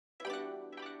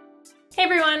Hey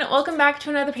everyone, welcome back to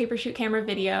another Papershoot camera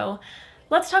video.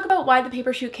 Let's talk about why the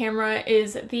Papershoot camera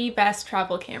is the best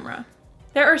travel camera.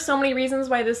 There are so many reasons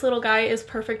why this little guy is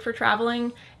perfect for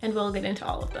traveling, and we'll get into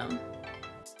all of them.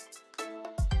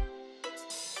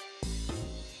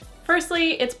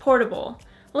 Firstly, it's portable.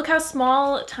 Look how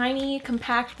small, tiny,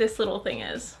 compact this little thing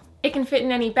is. It can fit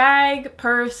in any bag,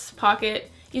 purse,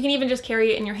 pocket. You can even just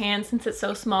carry it in your hand since it's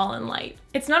so small and light.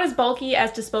 It's not as bulky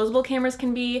as disposable cameras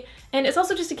can be, and it's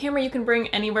also just a camera you can bring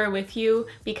anywhere with you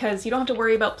because you don't have to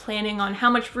worry about planning on how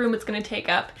much room it's going to take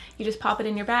up. You just pop it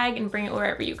in your bag and bring it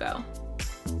wherever you go.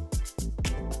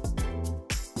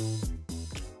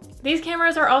 These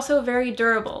cameras are also very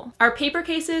durable. Our paper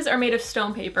cases are made of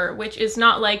stone paper, which is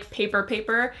not like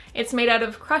paper. It's made out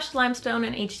of crushed limestone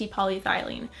and HD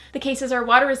polyethylene. The cases are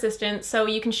water resistant, so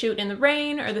you can shoot in the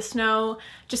rain or the snow.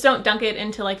 Just don't dunk it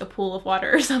into like a pool of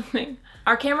water or something.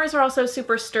 Our cameras are also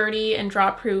super sturdy and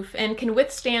drop-proof and can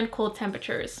withstand cold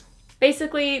temperatures.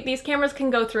 Basically, these cameras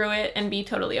can go through it and be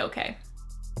totally okay.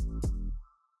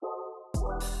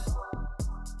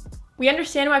 We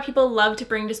understand why people love to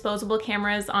bring disposable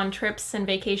cameras on trips and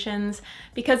vacations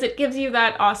because it gives you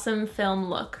that awesome film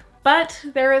look. But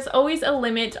there is always a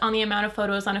limit on the amount of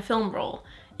photos on a film roll,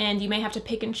 and you may have to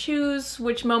pick and choose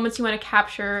which moments you want to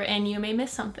capture, and you may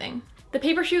miss something. The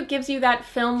Papershoot gives you that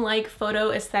film-like photo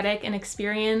aesthetic and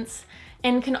experience,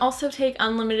 and can also take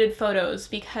unlimited photos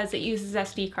because it uses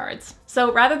SD cards.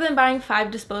 So rather than buying 5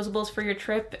 disposables for your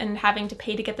trip and having to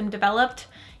pay to get them developed,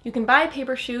 you can buy a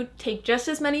Papershoot, take just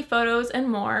as many photos and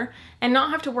more, and not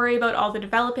have to worry about all the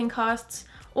developing costs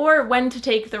or when to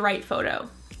take the right photo.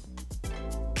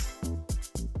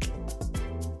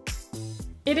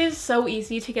 It is so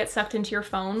easy to get sucked into your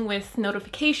phone with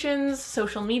notifications,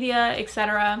 social media,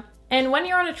 etc. And when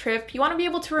you're on a trip, you want to be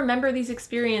able to remember these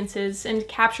experiences and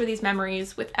capture these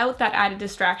memories without that added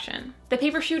distraction. The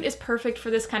Papershoot is perfect for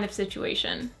this kind of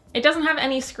situation. It doesn't have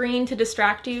any screen to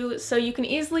distract you, so you can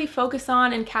easily focus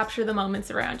on and capture the moments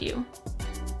around you.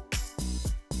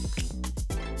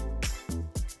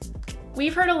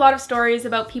 We've heard a lot of stories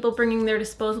about people bringing their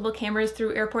disposable cameras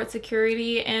through airport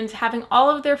security and having all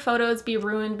of their photos be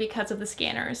ruined because of the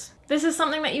scanners. This is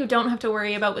something that you don't have to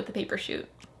worry about with the Papershoot.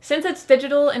 Since it's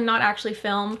digital and not actually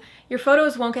film, your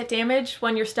photos won't get damaged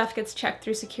when your stuff gets checked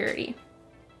through security.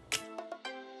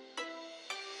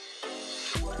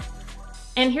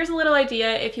 And here's a little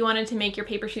idea if you wanted to make your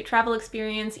Papershoot travel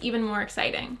experience even more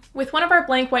exciting. With one of our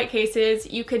blank white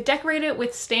cases, you could decorate it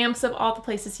with stamps of all the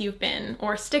places you've been,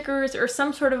 or stickers, or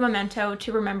some sort of memento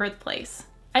to remember the place.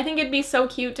 I think it'd be so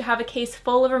cute to have a case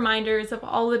full of reminders of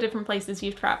all the different places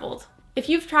you've traveled. If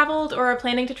you've traveled or are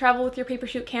planning to travel with your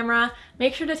Papershoot camera,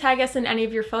 make sure to tag us in any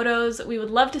of your photos. We would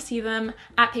love to see them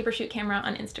at Papershoot Camera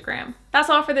on Instagram. That's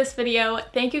all for this video.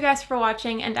 Thank you guys for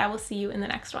watching, and I will see you in the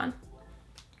next one.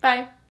 Bye!